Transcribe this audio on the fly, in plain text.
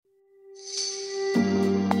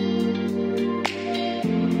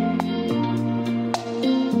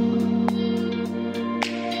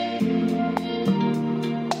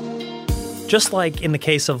just like in the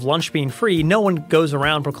case of lunch being free, no one goes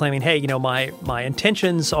around proclaiming, hey, my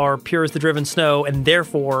intentions are pure as the driven snow, and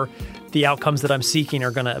therefore the outcomes that I'm seeking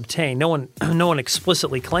are going to obtain. No one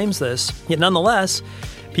explicitly claims this. Yet nonetheless,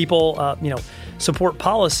 people, support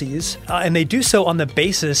policies, and they do so on the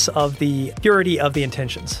basis of the purity of the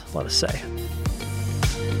intentions, let us say.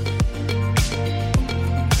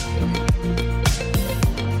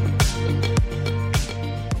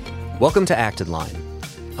 Welcome to Acton Line,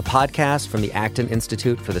 a podcast from the Acton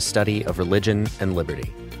Institute for the Study of Religion and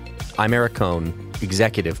Liberty. I'm Eric Cohn,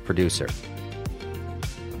 executive producer.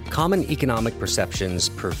 Common economic perceptions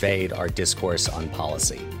pervade our discourse on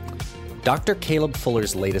policy. Dr. Caleb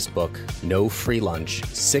Fuller's latest book, No Free Lunch: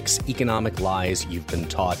 6 Economic Lies You've Been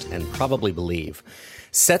Taught and Probably Believe,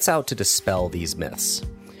 sets out to dispel these myths.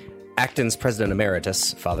 Acton's president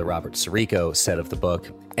emeritus, Father Robert Sirico, said of the book,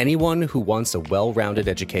 "Anyone who wants a well-rounded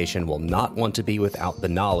education will not want to be without the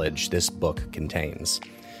knowledge this book contains."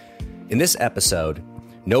 In this episode,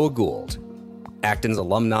 Noah Gould, Acton's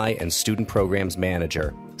alumni and student programs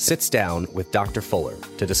manager, sits down with Dr. Fuller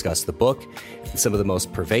to discuss the book and some of the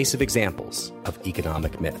most pervasive examples of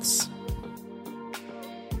economic myths.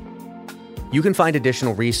 You can find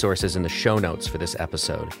additional resources in the show notes for this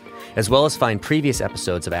episode, as well as find previous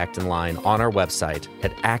episodes of Acton Line on our website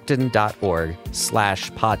at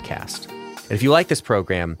acton.org/podcast. And if you like this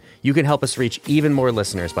program, you can help us reach even more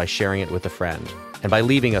listeners by sharing it with a friend and by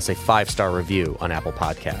leaving us a 5-star review on Apple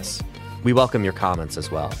Podcasts. We welcome your comments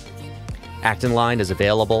as well. Acton Line is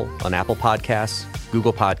available on Apple Podcasts,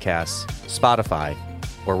 Google Podcasts, Spotify,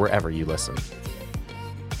 or wherever you listen.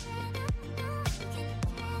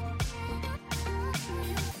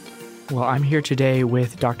 Well, I'm here today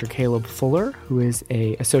with Dr. Caleb Fuller, who is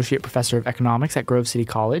an associate professor of economics at Grove City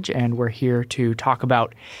College, and we're here to talk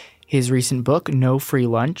about his recent book, No Free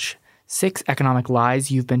Lunch: 6 Economic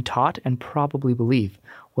Lies You've Been Taught and Probably Believe.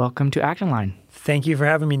 Welcome to Acton Line. Thank you for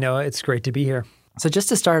having me, Noah. It's great to be here. So just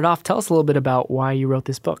to start it off, tell us a little bit about why you wrote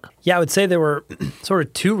this book. Yeah, I would say there were sort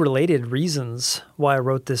of 2 related reasons why I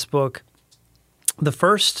wrote this book. The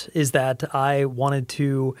first is that I wanted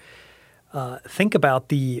to think about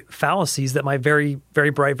the fallacies that my very, very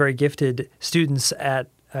bright, very gifted students at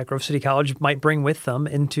Grove City College might bring with them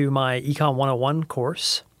into my Econ 101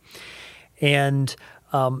 course. And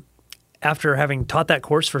after having taught that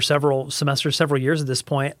course for several semesters, several years at this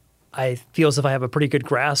point, I feel as if I have a pretty good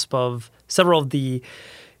grasp of several of the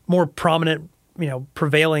more prominent,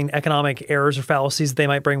 prevailing economic errors or fallacies they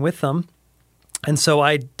might bring with them. And so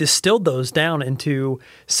I distilled those down into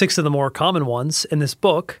 6 of the more common ones in this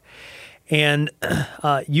book. And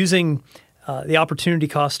using the opportunity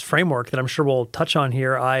cost framework that I'm sure we'll touch on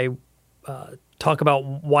here, I talk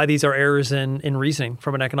about why these are errors in reasoning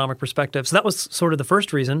from an economic perspective. So that was sort of the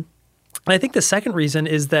first reason. And I think the second reason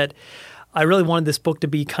is that I really wanted this book to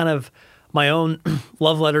be kind of my own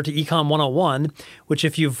love letter to Econ 101, which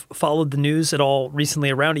if you've followed the news at all recently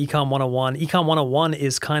around Econ 101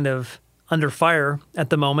 is kind of under fire at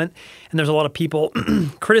the moment. And there's a lot of people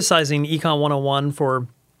criticizing Econ 101 for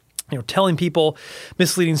telling people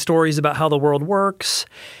misleading stories about how the world works.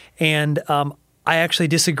 And I actually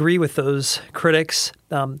disagree with those critics.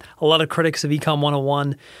 A lot of critics of Econ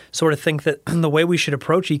 101 sort of think that the way we should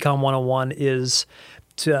approach Econ 101 is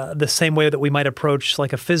the same way that we might approach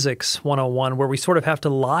like a physics 101, where we sort of have to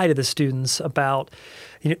lie to the students about,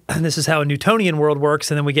 this is how a Newtonian world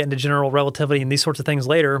works, and then we get into general relativity and these sorts of things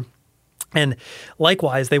later. And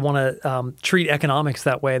likewise, they want to treat economics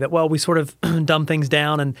that way, that, well, we sort of dumb things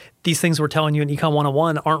down and these things we're telling you in Econ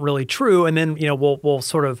 101 aren't really true. And then, we'll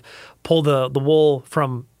sort of pull the wool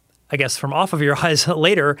from off of your eyes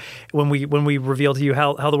later when we reveal to you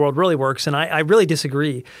how the world really works. And I really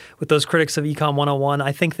disagree with those critics of Econ 101.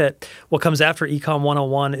 I think that what comes after Econ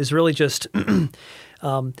 101 is really just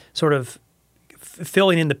sort of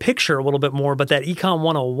filling in the picture a little bit more, but that Econ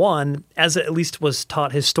 101, as it at least was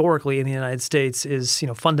taught historically in the United States, is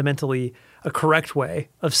fundamentally a correct way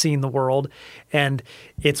of seeing the world, and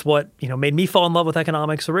it's what made me fall in love with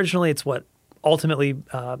economics originally. It's what ultimately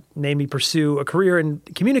made me pursue a career in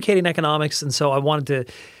communicating economics, and so I wanted to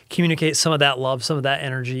communicate some of that love, some of that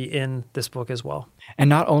energy in this book as well. And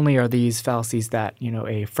not only are these fallacies that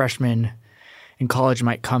a freshman in college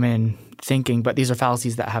might come in thinking, but these are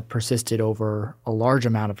fallacies that have persisted over a large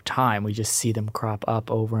amount of time. We just see them crop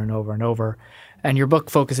up over and over and over. And your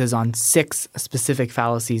book focuses on 6 specific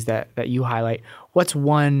fallacies that you highlight. What's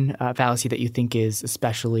one fallacy that you think is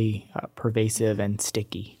especially pervasive and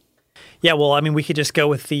sticky? Yeah, well, we could just go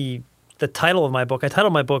with the title of my book. I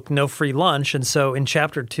titled my book No Free Lunch, and so in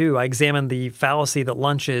Chapter 2, I examined the fallacy that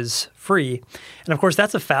lunch is free. And of course,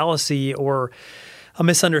 that's a fallacy or a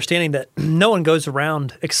misunderstanding that no one goes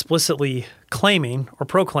around explicitly claiming or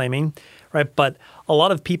proclaiming, right? But a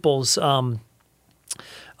lot of people's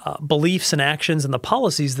beliefs and actions and the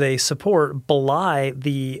policies they support belie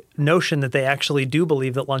the notion that they actually do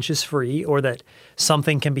believe that lunch is free or that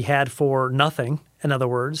something can be had for nothing. In other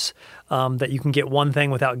words, that you can get one thing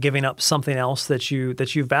without giving up something else that you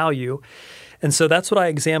value. And so that's what I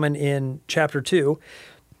examine in chapter 2.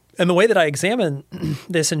 And the way that I examine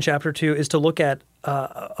this in chapter 2 is to look at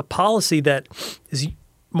a policy that is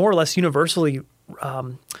more or less universally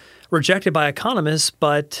rejected by economists,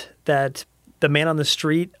 but that the man on the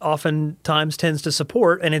street oftentimes tends to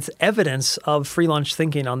support, and it's evidence of free lunch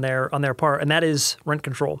thinking on their part, and that is rent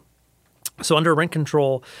control. So under rent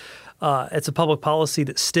control, it's a public policy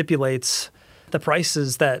that stipulates the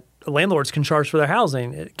prices that landlords can charge for their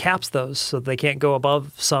housing. It caps those so they can't go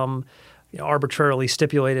above some arbitrarily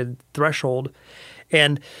stipulated threshold.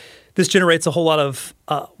 And this generates a whole lot of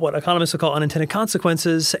what economists would call unintended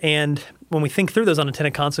consequences. And when we think through those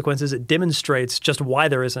unintended consequences, it demonstrates just why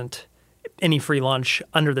there isn't any free lunch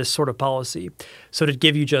under this sort of policy. So to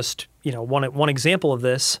give you just one example of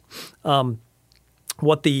this,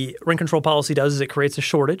 what the rent control policy does is it creates a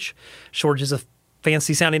shortage. Shortage is a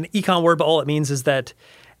fancy sounding econ word, but all it means is that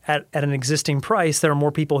at an existing price, there are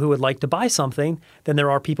more people who would like to buy something than there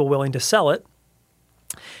are people willing to sell it.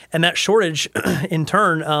 And that shortage, in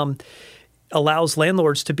turn, allows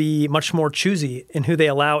landlords to be much more choosy in who they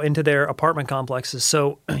allow into their apartment complexes.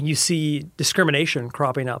 So you see discrimination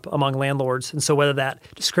cropping up among landlords. And so whether that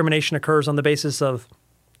discrimination occurs on the basis of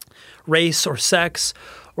race or sex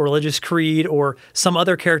or religious creed or some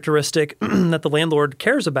other characteristic that the landlord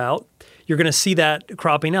cares about, you're going to see that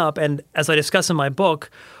cropping up. And as I discuss in my book,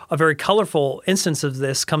 a very colorful instance of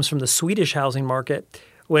this comes from the Swedish housing market.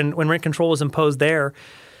 When rent control was imposed there,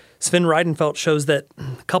 Sven Reidenfeld shows that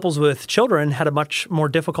couples with children had a much more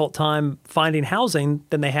difficult time finding housing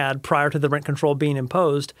than they had prior to the rent control being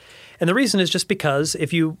imposed. And the reason is just because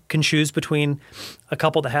if you can choose between a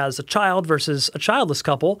couple that has a child versus a childless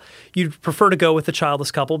couple, you'd prefer to go with the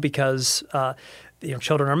childless couple because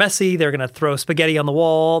children are messy, they're going to throw spaghetti on the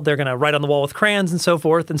wall, they're going to write on the wall with crayons and so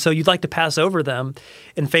forth. And so you'd like to pass over them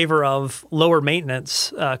in favor of lower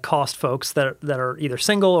maintenance cost folks that are either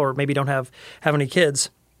single or maybe don't have any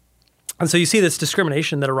kids. And so you see this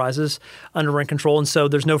discrimination that arises under rent control. And so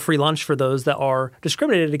there's no free lunch for those that are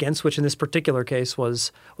discriminated against, which in this particular case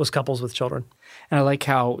was couples with children. And I like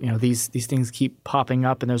how these things keep popping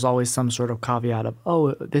up, and there's always some sort of caveat of,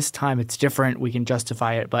 oh, this time it's different, we can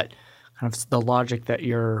justify it. But kind of the logic that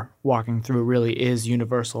you're walking through really is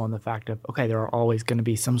universal in the fact of, okay, there are always going to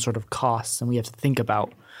be some sort of costs, and we have to think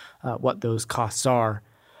about what those costs are.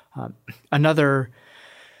 Another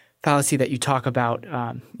fallacy that you talk about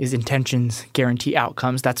is intentions guarantee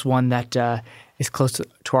outcomes. That's one that is close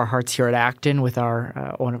to our hearts here at Acton. With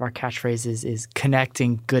our one of our catchphrases is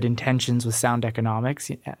connecting good intentions with sound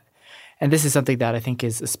economics, and this is something that I think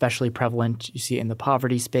is especially prevalent. You see it in the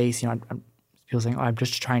poverty space. People saying, "Oh, I'm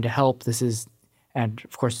just trying to help." And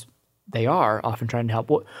of course, they are often trying to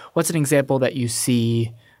help. What's an example that you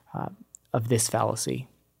see of this fallacy?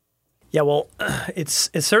 Yeah, well, it's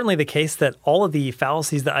certainly the case that all of the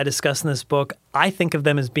fallacies that I discuss in this book, I think of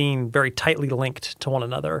them as being very tightly linked to one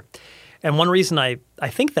another. And one reason I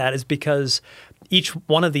think that is because each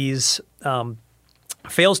one of these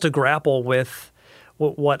fails to grapple with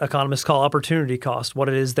what economists call opportunity cost, what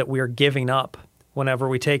it is that we are giving up whenever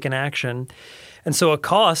we take an action. And so a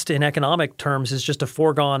cost in economic terms is just a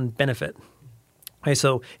foregone benefit. Okay,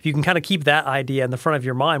 so if you can kind of keep that idea in the front of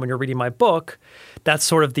your mind when you're reading my book, that's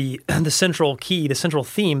sort of the central key, the central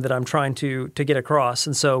theme that I'm trying to get across.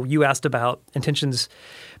 And so you asked about intentions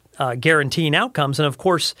guaranteeing outcomes. And of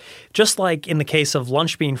course, just like in the case of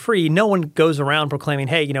lunch being free, no one goes around proclaiming,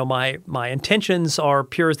 hey, my intentions are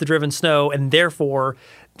pure as the driven snow, and therefore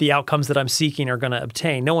the outcomes that I'm seeking are going to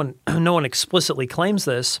obtain. No one explicitly claims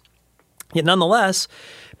this. Yet nonetheless,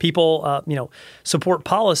 people support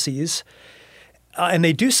policies. And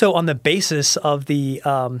they do so on the basis of the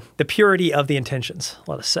purity of the intentions,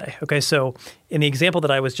 let us say. Okay, so in the example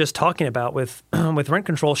that I was just talking about with rent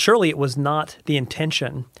control, surely it was not the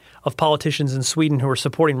intention of politicians in Sweden who were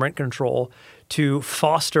supporting rent control to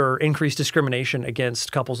foster increased discrimination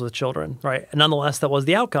against couples with children, right? And nonetheless, that was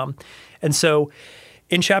the outcome. And so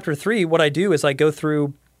in Chapter 3, what I do is I go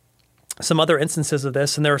through some other instances of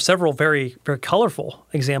this, and there are several very, very colorful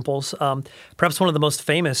examples. Perhaps one of the most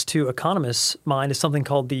famous to economists' mind is something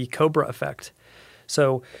called the Cobra effect.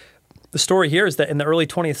 So the story here is that in the early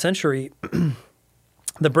 20th century,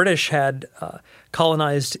 the British had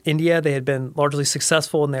colonized India. They had been largely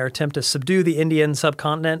successful in their attempt to subdue the Indian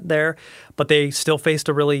subcontinent there, but they still faced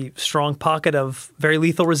a really strong pocket of very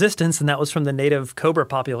lethal resistance, and that was from the native cobra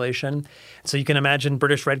population. So you can imagine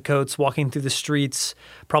British redcoats walking through the streets,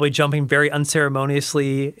 probably jumping very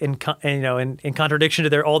unceremoniously in contradiction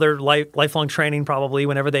to all their lifelong training, probably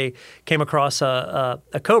whenever they came across a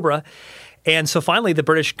cobra. And so finally, the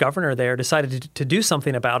British governor there decided to do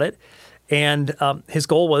something about it. And his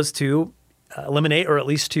goal was to eliminate or at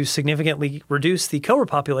least to significantly reduce the cobra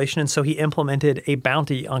population. And so he implemented a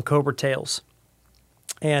bounty on cobra tails.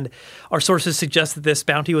 And our sources suggest that this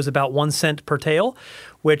bounty was about 1 cent per tail,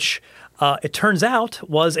 which it turns out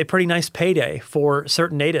was a pretty nice payday for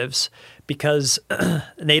certain natives, because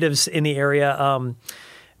natives in the area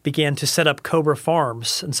began to set up cobra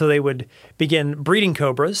farms. And so they would begin breeding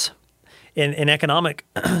cobras. In economic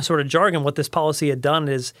sort of jargon, what this policy had done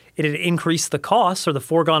is it had increased the costs or the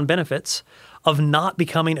foregone benefits of not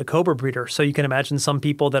becoming a cobra breeder. So you can imagine some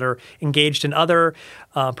people that are engaged in other,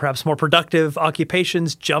 perhaps more productive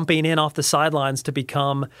occupations, jumping in off the sidelines to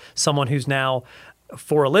become someone who's now,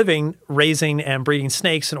 for a living, raising and breeding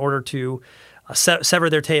snakes in order to sever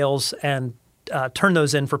their tails and turn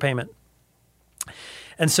those in for payment.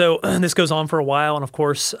 And so this goes on for a while. And of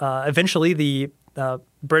course, eventually the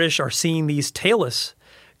British are seeing these tailless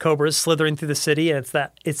cobras slithering through the city, and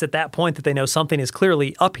it's at that point that they know something is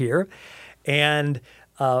clearly up here. And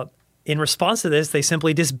in response to this, they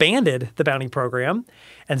simply disbanded the bounty program.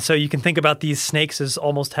 And so you can think about these snakes as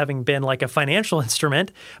almost having been like a financial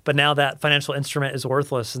instrument, but now that financial instrument is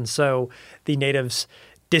worthless. And so the natives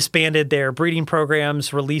disbanded their breeding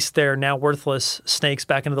programs, released their now worthless snakes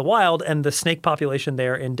back into the wild, and the snake population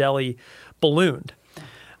there in Delhi ballooned.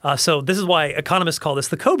 So this is why economists call this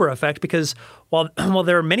the cobra effect, because while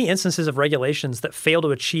there are many instances of regulations that fail to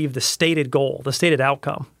achieve the stated goal, the stated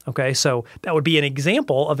outcome, okay, so that would be an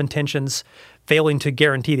example of intentions failing to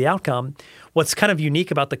guarantee the outcome. What's kind of unique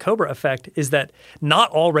about the cobra effect is that not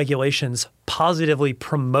all regulations positively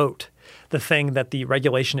promote the thing that the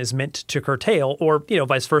regulation is meant to curtail, or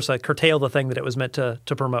vice versa, curtail the thing that it was meant to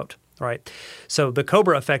promote, right? So the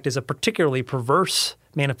cobra effect is a particularly perverse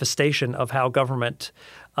manifestation of how government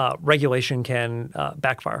regulation can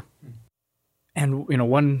backfire. And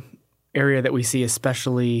one area that we see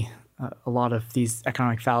especially a lot of these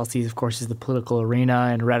economic fallacies, of course, is the political arena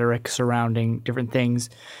and rhetoric surrounding different things.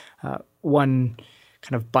 One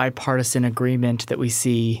kind of bipartisan agreement that we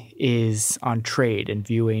see is on trade and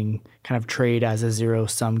viewing kind of trade as a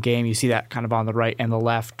zero-sum game. You see that kind of on the right and the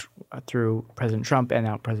left through President Trump and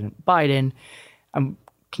now President Biden.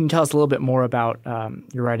 Can you tell us a little bit more about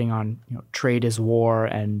your writing on trade is war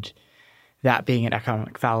and that being an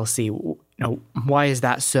economic fallacy? Why is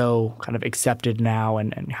that so kind of accepted now,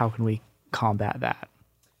 and how can we combat that?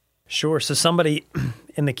 Sure. So somebody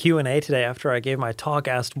in the Q&A today after I gave my talk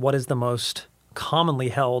asked what is the most commonly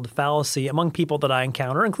held fallacy among people that I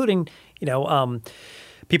encounter, including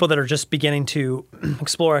people that are just beginning to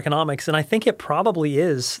explore economics. And I think it probably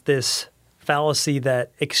is this fallacy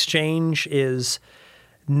that exchange is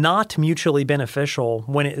not mutually beneficial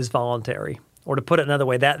when it is voluntary. Or to put it another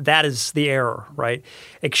way, that is the error, right?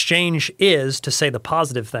 Exchange is, to say the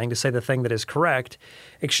positive thing, to say the thing that is correct,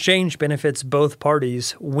 exchange benefits both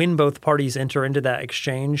parties when both parties enter into that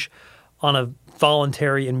exchange on a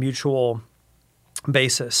voluntary and mutual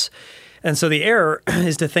basis. And so the error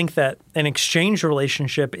is to think that an exchange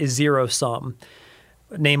relationship is zero-sum,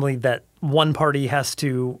 namely that one party has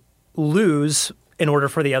to lose in order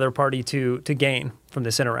for the other party to gain from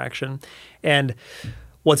this interaction. And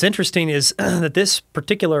what's interesting is that this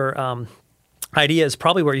particular idea is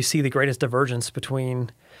probably where you see the greatest divergence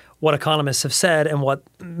between what economists have said and what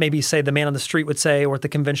maybe, say, the man on the street would say, or what the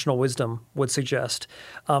conventional wisdom would suggest.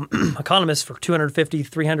 Economists for 250,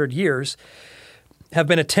 300 years have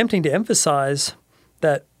been attempting to emphasize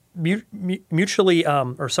that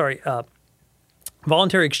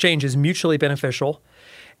voluntary exchange is mutually beneficial,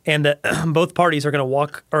 and that both parties are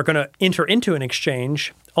going to enter into an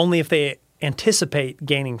exchange only if they anticipate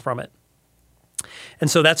gaining from it. And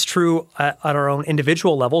so that's true at our own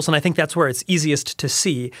individual levels, and I think that's where it's easiest to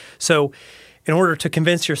see. So in order to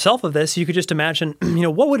convince yourself of this, you could just imagine,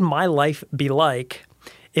 what would my life be like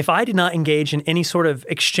if I did not engage in any sort of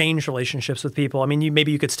exchange relationships with people? I mean,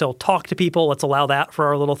 maybe you could still talk to people. Let's allow that for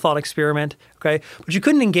our little thought experiment, okay? But you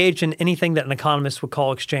couldn't engage in anything that an economist would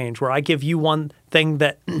call exchange, where I give you one thing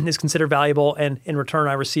that is considered valuable, and in return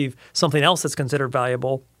I receive something else that's considered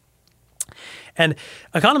valuable. And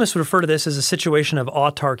economists would refer to this as a situation of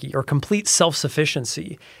autarky or complete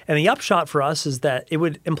self-sufficiency. And the upshot for us is that it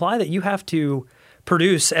would imply that you have to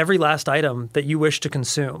produce every last item that you wish to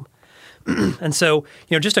consume. And so,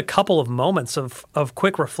 just a couple of moments of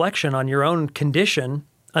quick reflection on your own condition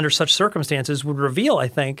under such circumstances would reveal, I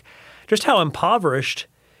think, just how impoverished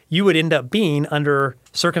you would end up being under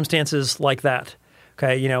circumstances like that.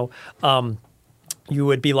 Okay, you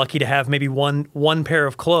would be lucky to have maybe one pair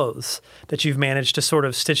of clothes that you've managed to sort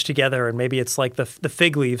of stitch together, and maybe it's like the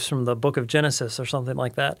fig leaves from the book of Genesis or something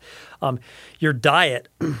like that. Your diet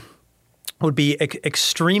would be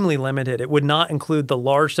extremely limited. It would not include the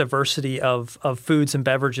large diversity of foods and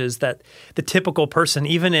beverages that the typical person,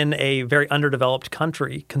 even in a very underdeveloped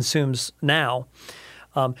country, consumes now.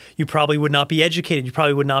 You probably would not be educated. You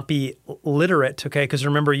probably would not be literate, okay? Because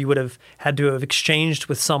remember, you would have had to have exchanged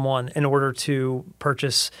with someone in order to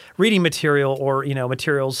purchase reading material or,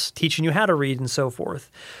 materials teaching you how to read and so forth.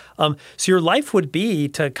 So your life would be,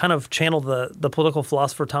 to kind of channel the political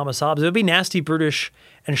philosopher Thomas Hobbes, it would be nasty, brutish,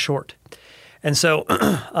 and short. And so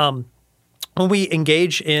when we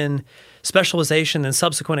engage in specialization and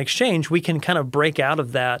subsequent exchange, we can kind of break out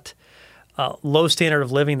of that low standard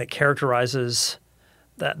of living that characterizes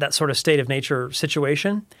that sort of state of nature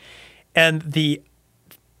situation. And the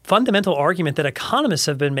fundamental argument that economists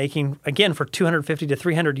have been making, again, for 250 to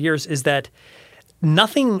 300 years is that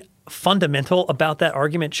nothing fundamental about that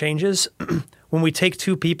argument changes when we take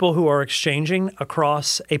two people who are exchanging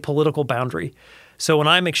across a political boundary. So when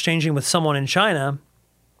I'm exchanging with someone in China,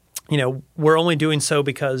 we're only doing so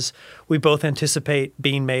because we both anticipate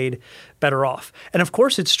being made better off. And of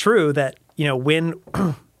course, it's true that, when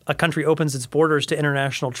a country opens its borders to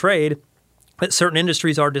international trade, that certain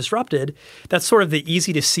industries are disrupted. That's sort of the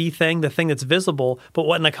easy to see thing, the thing that's visible. But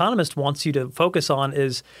what an economist wants you to focus on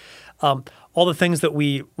is all the things that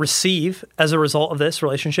we receive as a result of this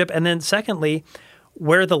relationship. And then secondly,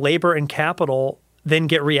 where the labor and capital then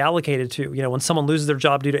get reallocated to. When someone loses their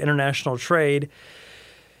job due to international trade,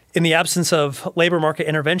 in the absence of labor market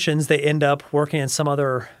interventions, they end up working in some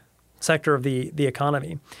other sector of the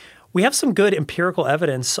economy. We have some good empirical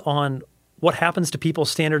evidence on what happens to people's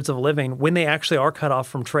standards of living when they actually are cut off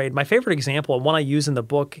from trade. My favorite example, and one I use in the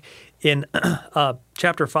book in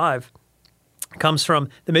chapter 5, comes from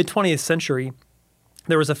the mid-20th century.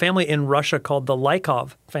 There was a family in Russia called the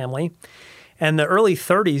Lykov family. And in the early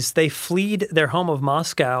 30s, they fled their home of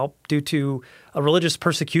Moscow due to a religious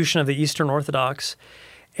persecution of the Eastern Orthodox.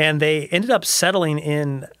 And they ended up settling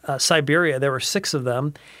in Siberia. There were 6 of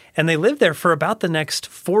them. And they lived there for about the next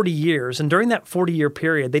 40 years. And during that 40-year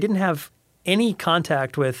period, they didn't have any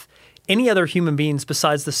contact with any other human beings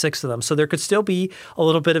besides the 6 of them. So there could still be a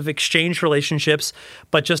little bit of exchange relationships,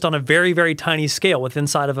 but just on a very, very tiny scale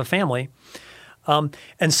inside of a family.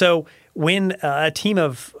 And so when a team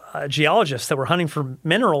of geologists that were hunting for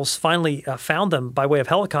minerals finally found them by way of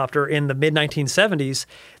helicopter in the mid-1970s,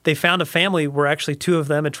 they found a family where actually 2 of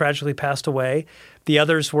them had tragically passed away. The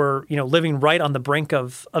others were, living right on the brink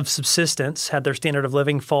of subsistence. Had their standard of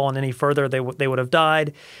living fallen any further, they would have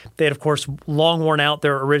died. They had, of course, long worn out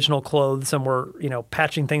their original clothes and were,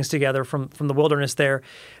 patching things together from the wilderness there.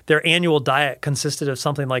 Their annual diet consisted of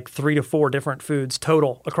something like 3 to 4 different foods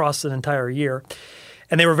total across an entire year.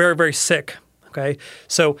 And they were very, very sick. Okay,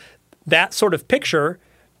 so that sort of picture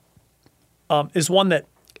is one that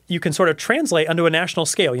you can sort of translate onto a national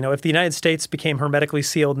scale. If the United States became hermetically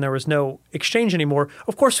sealed and there was no exchange anymore,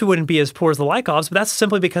 of course we wouldn't be as poor as the Lykovs, but that's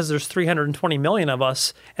simply because there's 320 million of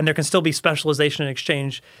us, and there can still be specialization and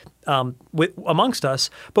exchange amongst us.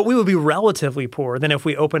 But we would be relatively poorer than if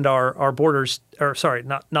we opened our borders, or sorry,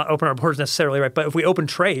 not open our borders necessarily, right? But if we opened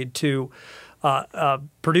trade to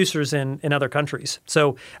producers in other countries.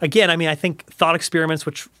 So again, I think thought experiments,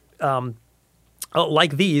 which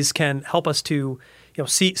like these, can help us to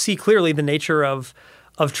see clearly the nature of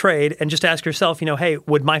trade, and just ask yourself, hey,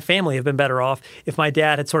 would my family have been better off if my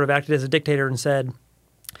dad had sort of acted as a dictator and said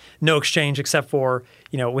no exchange except for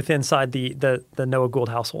inside the Noah Gould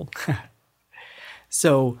household?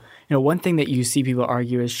 So one thing that you see people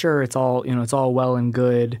argue is, sure, it's all well and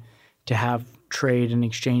good to have trade and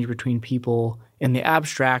exchange between people in the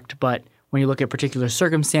abstract, but when you look at particular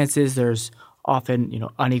circumstances, there's often,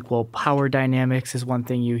 unequal power dynamics is one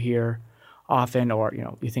thing you hear often, or,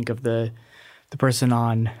 you think of the person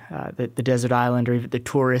on the desert island, or even the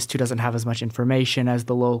tourist who doesn't have as much information as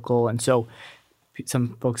the local. And so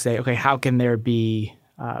some folks say, okay, how can there be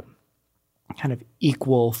kind of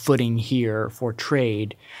equal footing here for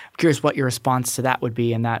trade? I'm curious what your response to that would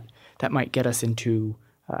be, and that might get us into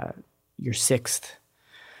your 6th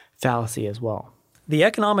fallacy as well. The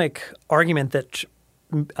economic argument that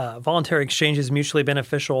voluntary exchange is mutually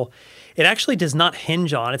beneficial, it actually does not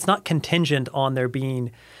hinge on, it's not contingent on there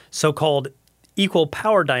being so-called equal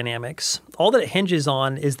power dynamics, all that it hinges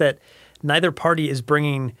on is that neither party is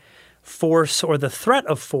bringing force or the threat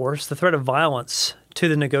of force, the threat of violence to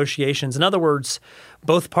the negotiations. In other words,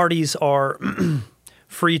 both parties are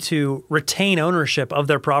free to retain ownership of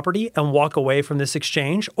their property and walk away from this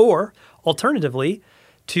exchange, or alternatively,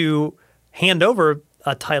 to hand over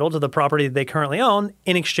a title to the property that they currently own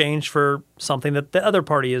in exchange for something that the other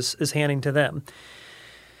party is handing to them.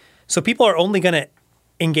 So people are only going to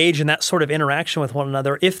engage in that sort of interaction with one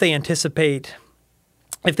another if they anticipate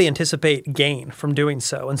gain from doing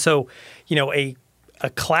so. And so, a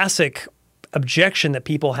classic objection that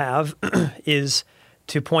people have is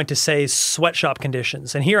to point to, say, sweatshop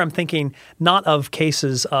conditions. And here I'm thinking not of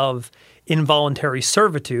cases of involuntary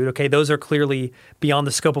servitude. Okay, those are clearly beyond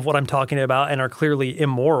the scope of what I'm talking about and are clearly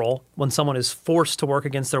immoral when someone is forced to work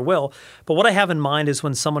against their will. But what I have in mind is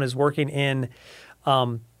when someone is working in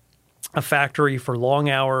a factory for long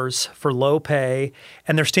hours, for low pay,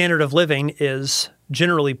 and their standard of living is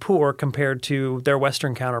generally poor compared to their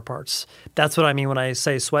Western counterparts. That's what I mean when I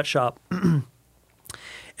say sweatshop.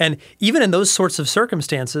 And even in those sorts of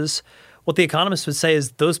circumstances, what the economists would say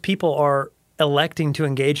is those people are electing to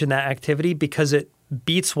engage in that activity because it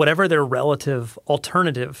beats whatever their relative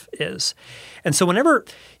alternative is. And so whenever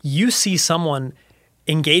you see someone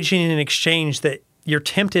engaging in an exchange that you're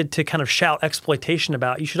tempted to kind of shout exploitation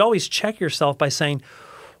about, you should always check yourself by saying,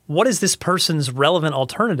 what is this person's relevant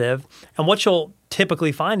alternative? And what you'll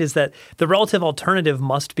typically find is that the relative alternative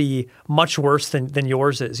must be much worse than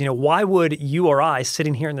yours is. Why would you or I,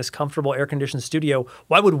 sitting here in this comfortable air-conditioned studio,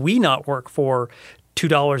 why would we not work for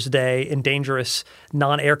 $2 a day in dangerous,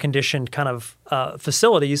 non-air-conditioned kind of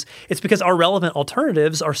facilities? It's because our relevant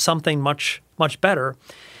alternatives are something much, much better.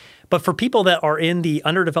 But for people that are in the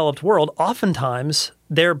underdeveloped world, oftentimes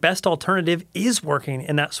their best alternative is working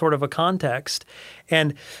in that sort of a context.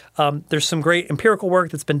 And there's some great empirical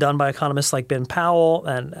work that's been done by economists like Ben Powell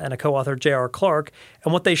and a co-author, J.R. Clark.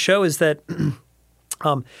 And what they show is that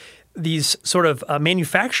these sort of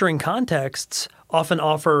manufacturing contexts often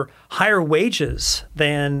offer higher wages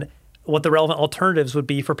than what the relevant alternatives would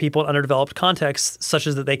be for people in underdeveloped contexts, such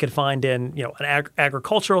as that they could find in an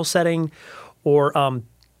agricultural setting or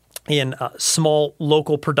in small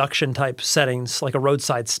local production type settings like a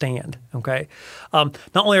roadside stand. Okay, not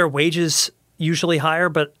only are wages usually higher,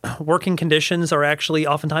 but working conditions are actually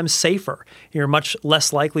oftentimes safer. You're much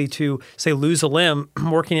less likely to, say, lose a limb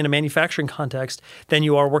working in a manufacturing context than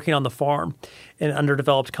you are working on the farm in an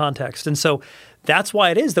underdeveloped context. And so that's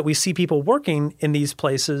why it is that we see people working in these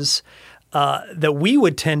places that we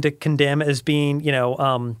would tend to condemn as being,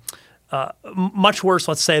 much worse,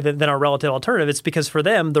 let's say, than our relative alternative. It's because for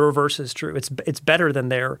them, the reverse is true. It's better than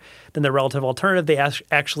their relative alternative. They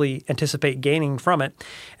actually anticipate gaining from it.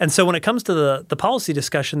 And so when it comes to the policy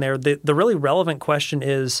discussion there, the really relevant question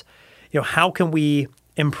is, how can we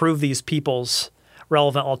improve these people's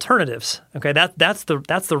relevant alternatives? Okay, that's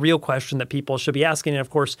the real question that people should be asking. And of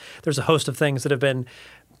course, there's a host of things that have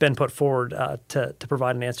been put forward to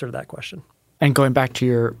provide an answer to that question. And going back to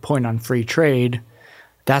your point on free trade,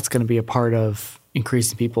 that's going to be a part of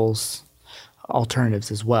increasing people's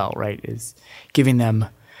alternatives as well, right? Is giving them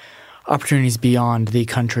opportunities beyond the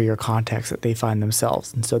country or context that they find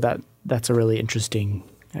themselves. And so that's a really interesting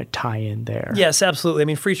tie-in there. Yes, absolutely. I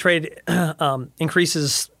mean, free trade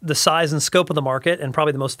increases the size and scope of the market, and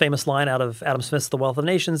probably the most famous line out of Adam Smith's The Wealth of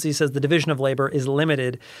Nations, he says the division of labor is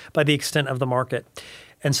limited by the extent of the market.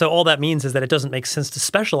 And so all that means is that it doesn't make sense to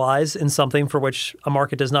specialize in something for which a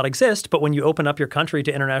market does not exist. But when you open up your country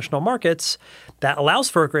to international markets, that allows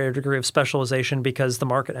for a greater degree of specialization because the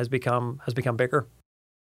market has become bigger.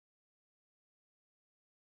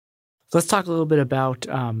 Let's talk a little bit about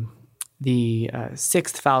the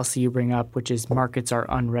sixth fallacy you bring up, which is markets are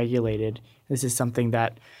unregulated. This is something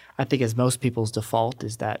that I think is most people's default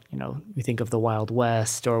is that, we think of the Wild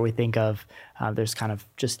West, or we think of there's kind of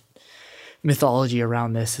just mythology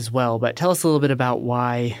around this as well. But tell us a little bit about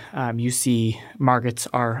why you see markets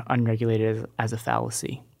are unregulated as a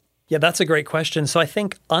fallacy. Yeah, that's a great question. So I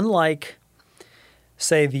think unlike,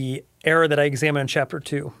 say, the error that I examine in Chapter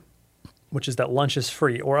 2, which is that lunch is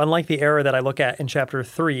free, or unlike the error that I look at in Chapter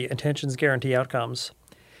 3, intentions guarantee outcomes,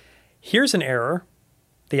 here's an error,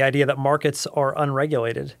 the idea that markets are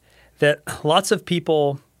unregulated, that lots of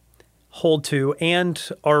people hold to and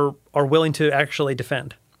are willing to actually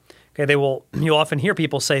defend. Okay, you'll often hear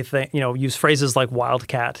people say, use phrases like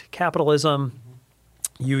wildcat capitalism.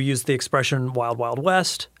 You use the expression wild, wild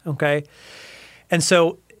west. Okay. And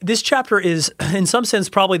so this chapter is, in some sense,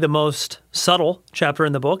 probably the most subtle chapter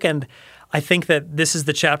in the book. And I think that this is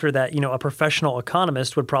the chapter that, a professional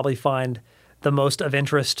economist would probably find the most of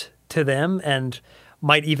interest to them and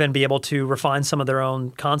might even be able to refine some of their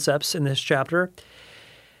own concepts in this chapter.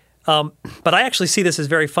 But I actually see this as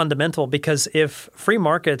very fundamental, because if free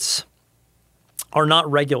markets are not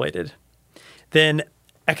regulated, then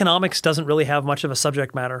economics doesn't really have much of a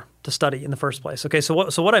subject matter to study in the first place. Okay, so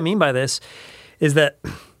what I mean by this is that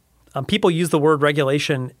people use the word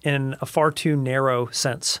regulation in a far too narrow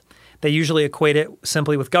sense. They usually equate it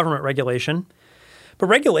simply with government regulation. But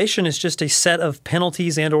regulation is just a set of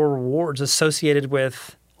penalties and or rewards associated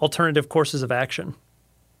with alternative courses of action.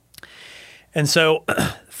 And so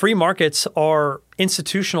free markets are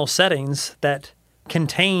institutional settings that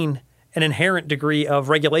contain an inherent degree of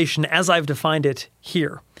regulation as I've defined it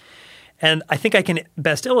here. And I think I can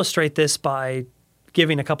best illustrate this by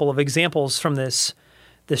giving a couple of examples from this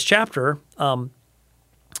chapter.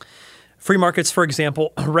 Free markets, for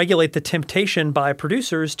example, regulate the temptation by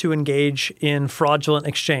producers to engage in fraudulent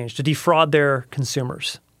exchange, to defraud their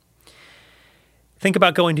consumers. Think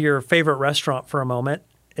about going to your favorite restaurant for a moment.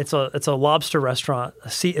 It's a lobster restaurant,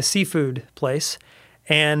 a seafood place,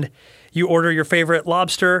 and you order your favorite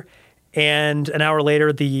lobster, and an hour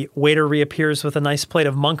later the waiter reappears with a nice plate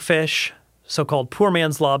of monkfish, so-called poor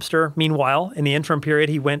man's lobster. Meanwhile, in the interim period,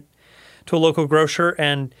 he went to a local grocer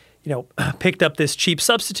and picked up this cheap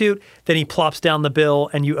substitute. Then he plops down the bill,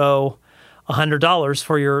 and you owe $100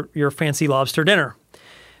 for your fancy lobster dinner.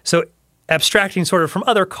 So, abstracting sort of from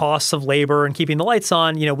other costs of labor and keeping the lights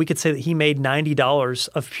on, we could say that he made $90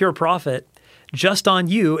 of pure profit just on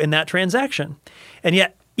you in that transaction. And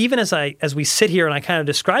yet, even as we sit here and I kind of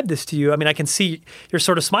describe this to you, I can see you're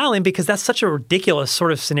sort of smiling, because that's such a ridiculous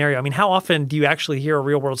sort of scenario. How often do you actually hear a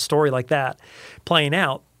real world story like that playing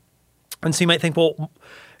out? And so you might think, well,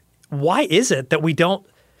 why is it that we don't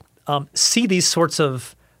see these sorts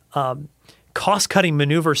of cost-cutting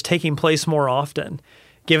maneuvers taking place more often,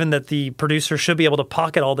 given that the producer should be able to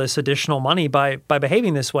pocket all this additional money by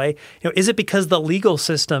behaving this way? Is it because the legal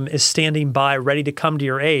system is standing by ready to come to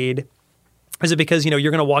your aid? Is it because, you're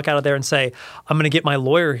going to walk out of there and say, I'm going to get my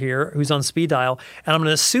lawyer here who's on speed dial, and I'm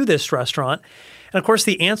going to sue this restaurant? And of course,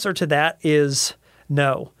 the answer to that is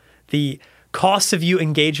no. The costs of you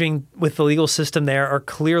engaging with the legal system there are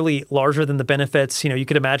clearly larger than the benefits. You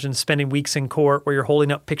could imagine spending weeks in court where you're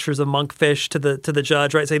holding up pictures of monkfish to the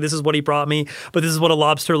judge, right? Say, this is what he brought me, but this is what a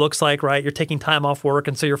lobster looks like, right? You're taking time off work,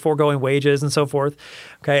 and so you're foregoing wages and so forth.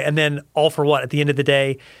 Okay, and then all for what? At the end of the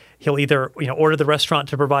day, he'll either order the restaurant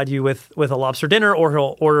to provide you with a lobster dinner, or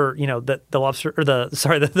he'll order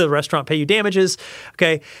the restaurant pay you damages.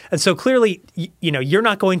 Okay, and so clearly you're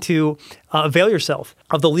not going to avail yourself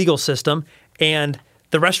of the legal system, and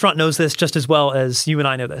the restaurant knows this just as well as you and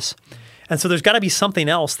I know this. And so there's got to be something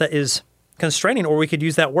else that is constraining, or we could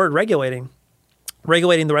use that word regulating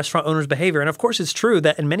the restaurant owner's behavior. And of course, it's true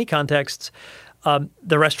that in many contexts,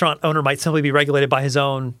 the restaurant owner might simply be regulated by his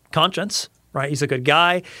own conscience. Right? He's a good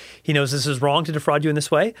guy. He knows this is wrong to defraud you in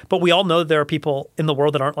this way. But we all know there are people in the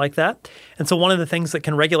world that aren't like that. And so one of the things that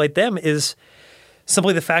can regulate them is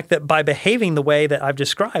simply the fact that by behaving the way that I've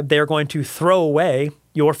described, they're going to throw away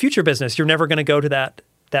your future business. You're never going to go to that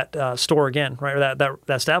store again, right? Or that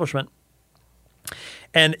establishment.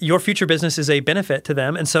 And your future business is a benefit to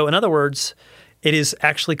them. And so in other words, it is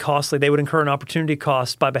actually costly. They would incur an opportunity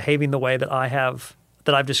cost by behaving the way that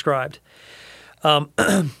I've described.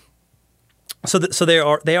 So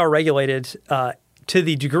they are regulated to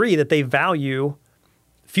the degree that they value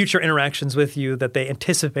future interactions with you that they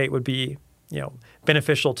anticipate would be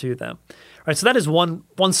beneficial to them. All right, so that is one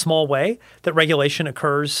small way that regulation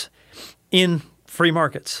occurs in free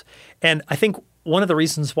markets. And I think one of the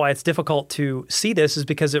reasons why it's difficult to see this is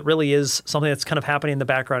because it really is something that's kind of happening in the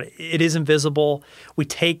background. It is invisible. We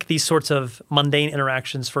take these sorts of mundane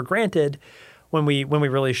interactions for granted when we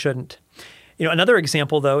really shouldn't. Another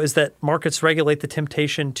example, though, is that markets regulate the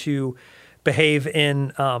temptation to behave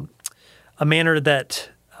in a manner that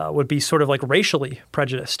would be sort of like racially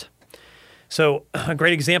prejudiced. So a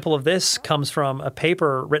great example of this comes from a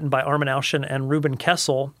paper written by Armin Alshin and Ruben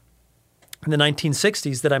Kessel in the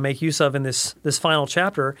 1960s that I make use of in this final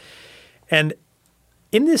chapter. And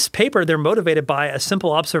in this paper, they're motivated by a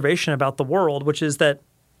simple observation about the world, which is that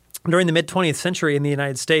during the mid-20th century in the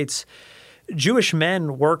United States, Jewish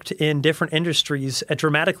men worked in different industries at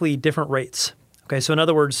dramatically different rates. Okay, so in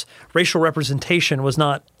other words, racial representation was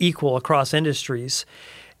not equal across industries.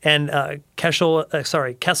 And Kessel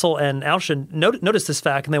and Alshin noticed this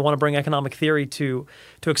fact, and they want to bring economic theory to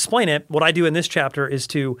explain it. What I do in this chapter is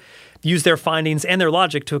to use their findings and their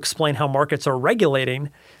logic to explain how markets are regulating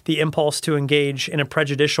the impulse to engage in a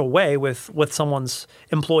prejudicial way with someone's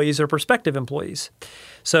employees or prospective employees.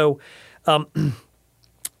 So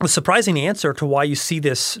the surprising answer to why you see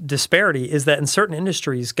this disparity is that in certain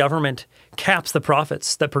industries, government caps the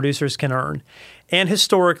profits that producers can earn. And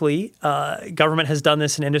historically, government has done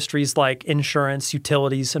this in industries like insurance,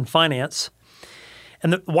 utilities, and finance.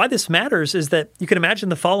 And why this matters is that you can imagine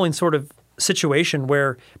the following sort of situation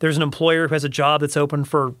where there's an employer who has a job that's open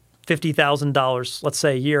for $50,000, let's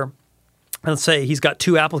say a year. And let's say he's got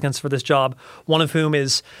 2 applicants for this job, one of whom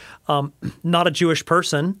is not a Jewish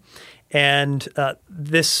person. And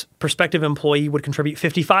this prospective employee would contribute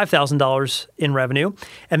 $55,000 in revenue.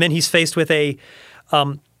 And then he's faced with a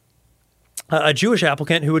Jewish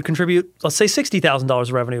applicant who would contribute, let's say, $60,000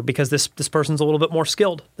 of revenue because this person's a little bit more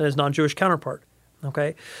skilled than his non-Jewish counterpart.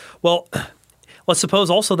 Okay, well, let's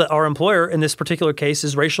suppose also that our employer in this particular case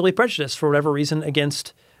is racially prejudiced for whatever reason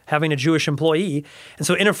against having a Jewish employee. And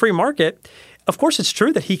so in a free market, of course, it's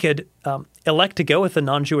true that he could elect to go with a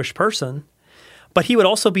non-Jewish person, but he would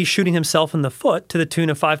also be shooting himself in the foot to the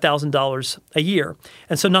tune of $5,000 a year.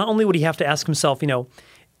 And so not only would he have to ask himself,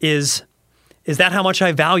 is that how much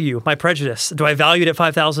I value my prejudice? Do I value it at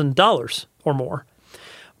 $5,000 or more?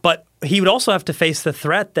 But he would also have to face the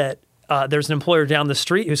threat that there's an employer down the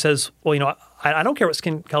street who says, well, I don't care what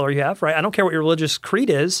skin color you have, right? I don't care what your religious creed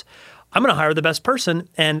is. I'm going to hire the best person.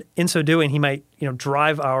 And in so doing, he might,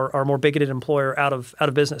 drive our more bigoted employer out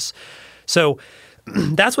of business. So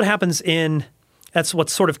that's what happens that's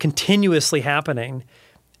what's sort of continuously happening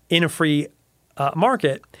in a free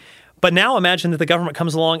market. But now imagine that the government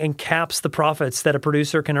comes along and caps the profits that a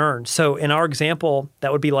producer can earn. So in our example,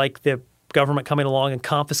 that would be like the government coming along and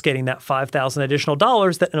confiscating that $5,000 additional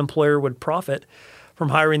dollars that an employer would profit from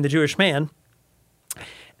hiring the Jewish man.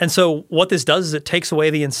 And so what this does is it takes away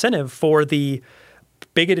the incentive for the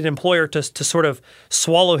bigoted employer to sort of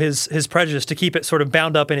swallow his prejudice, to keep it sort of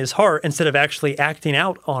bound up in his heart instead of actually acting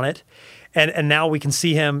out on it. And now we can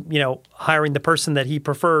see him, hiring the person that he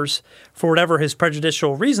prefers for whatever his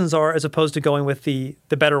prejudicial reasons are, as opposed to going with the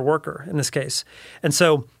better worker in this case. And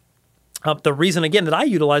so the reason, again, that I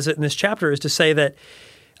utilize it in this chapter is to say that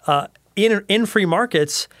in free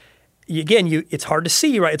markets, it's hard to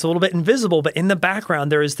see, right? It's a little bit invisible, but in the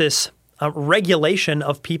background, there is this regulation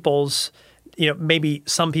of people's, maybe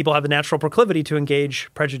some people have the natural proclivity to engage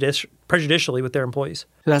prejudicially with their employees.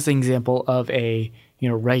 So that's an example of a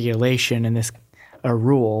regulation in this a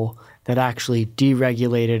rule that actually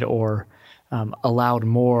deregulated or allowed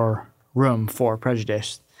more room for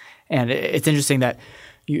prejudice. And it's interesting that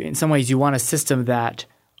in some ways you want a system that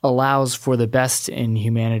allows for the best in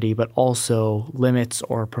humanity, but also limits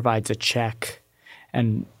or provides a check.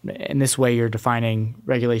 And in this way, you're defining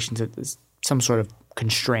regulations as some sort of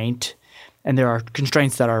constraint. And there are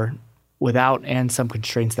constraints that are without and some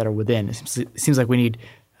constraints that are within. It seems like we need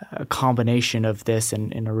a combination of this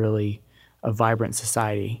in a vibrant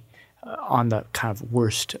society on the kind of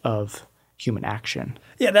worst of human action.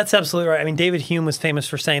 Yeah, that's absolutely right. I mean, David Hume was famous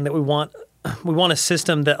for saying that we want a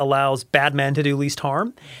system that allows bad men to do least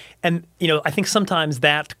harm. And, I think sometimes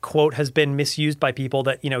that quote has been misused by people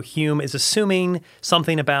that, Hume is assuming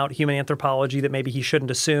something about human anthropology that maybe he shouldn't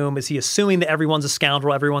assume. Is he assuming that everyone's a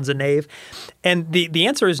scoundrel, everyone's a knave? And the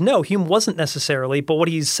answer is no, Hume wasn't necessarily. But what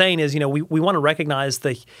he's saying is, we want to recognize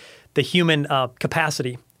the human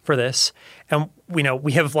capacity for this. And,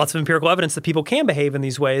 we have lots of empirical evidence that people can behave in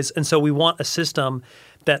these ways. And so we want a system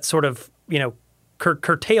that sort of,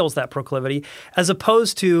 curtails that proclivity, as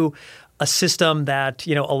opposed to a system that,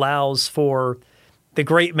 allows for the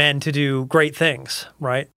great men to do great things,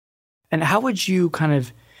 right? And how would you kind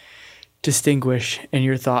of distinguish in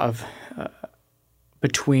your thought of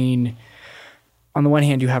between, on the one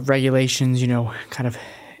hand, you have regulations, kind of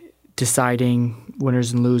deciding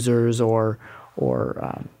winners and losers or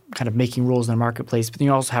kind of making rules in the marketplace, but then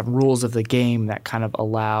you also have rules of the game that kind of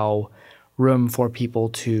allow room for people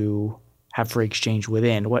to have free exchange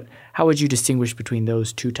within. How would you distinguish between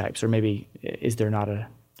those two types? Or maybe is there not a...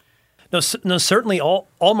 No, certainly all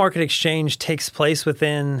market exchange takes place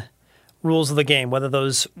within rules of the game, whether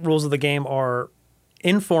those rules of the game are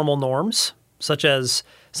informal norms, such as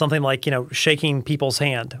something like, shaking people's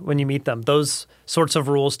hand when you meet them. Those sorts of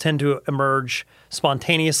rules tend to emerge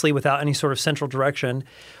spontaneously without any sort of central direction,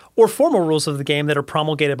 or formal rules of the game that are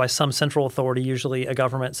promulgated by some central authority, usually a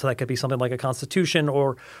government. So that could be something like a constitution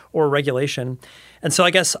or a regulation. And so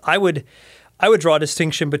I guess I would draw a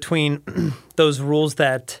distinction between those rules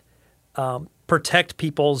that protect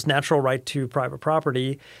people's natural right to private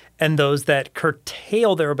property and those that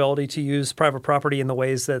curtail their ability to use private property in the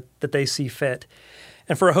ways that they see fit.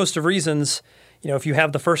 And for a host of reasons, if you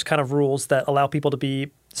have the first kind of rules that allow people to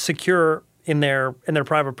be secure in their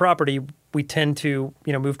private property, we tend to,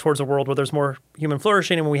 move towards a world where there's more human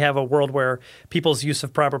flourishing, and when we have a world where people's use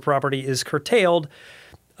of private property is curtailed,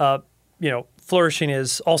 flourishing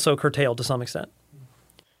is also curtailed to some extent.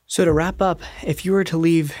 So to wrap up, if you were to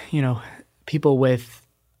leave, people with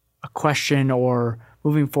a question or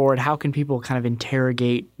moving forward, how can people kind of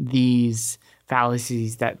interrogate these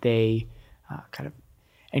fallacies that they kind of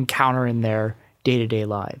encounter in their day-to-day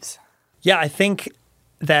lives? Yeah, I think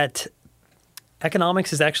that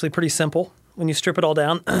economics is actually pretty simple when you strip it all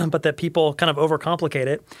down, but that people kind of overcomplicate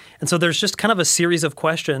it. And so there's just kind of a series of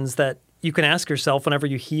questions that you can ask yourself whenever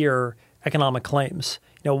you hear economic claims.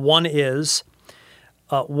 One is,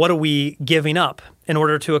 what are we giving up in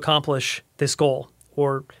order to accomplish this goal?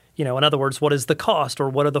 Or, in other words, what is the cost, or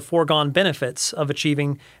what are the foregone benefits of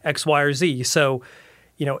achieving X, Y, or Z? So,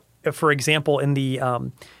 for example, in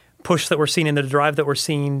the push that we're seeing, in the drive that we're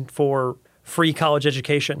seeing for free college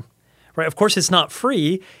education, right? Of course, it's not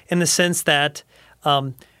free in the sense that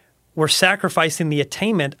we're sacrificing the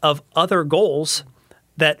attainment of other goals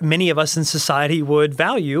that many of us in society would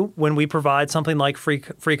value when we provide something like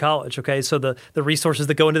free college. Okay, so the resources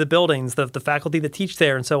that go into the buildings, the faculty that teach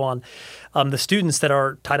there, and so on, the students that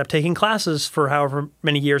are tied up taking classes for however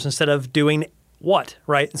many years instead of doing what,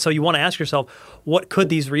 right? And so you want to ask yourself, what could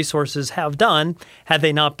these resources have done had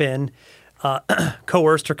they not been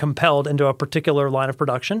coerced or compelled into a particular line of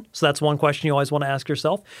production? So that's one question you always want to ask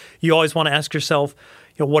yourself. You always want to ask yourself,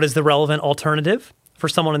 what is the relevant alternative for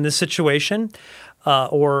someone in this situation?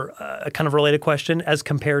 Or a kind of related question, as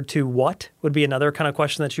compared to what, would be another kind of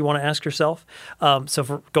question that you want to ask yourself. So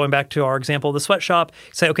for going back to our example of the sweatshop,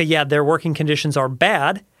 say, okay, yeah, their working conditions are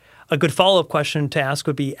bad. A good follow-up question to ask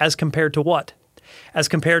would be, as compared to what? As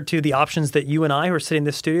compared to the options that you and I who are sitting in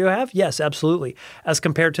this studio have? Yes, absolutely. As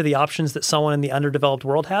compared to the options that someone in the underdeveloped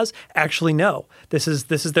world has? Actually, no. This is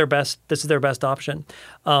their best option.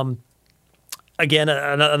 Again,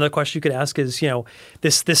 another question you could ask is,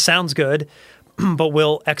 this sounds good, but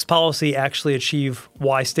will X policy actually achieve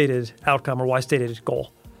Y stated outcome or Y stated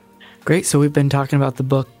goal? Great. So we've been talking about the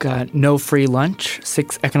book, No Free Lunch,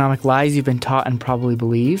 6 Economic Lies You've Been Taught and Probably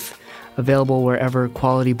Believe, available wherever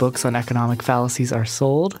quality books on economic fallacies are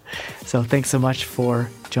sold. So thanks so much for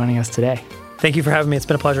joining us today. Thank you for having me. It's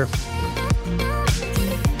been a pleasure.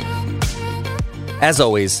 As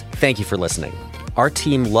always, thank you for listening. Our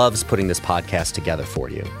team loves putting this podcast together for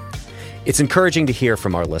you. It's encouraging to hear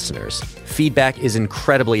from our listeners. Feedback is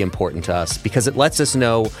incredibly important to us because it lets us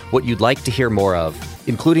know what you'd like to hear more of,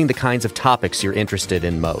 including the kinds of topics you're interested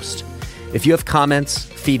in most. If you have comments,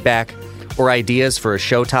 feedback, or ideas for a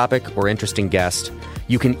show topic or interesting guest,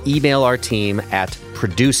 you can email our team at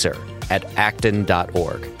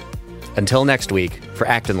producer@acton.org. Until next week, for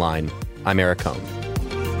Acton Line, I'm Eric Cohn.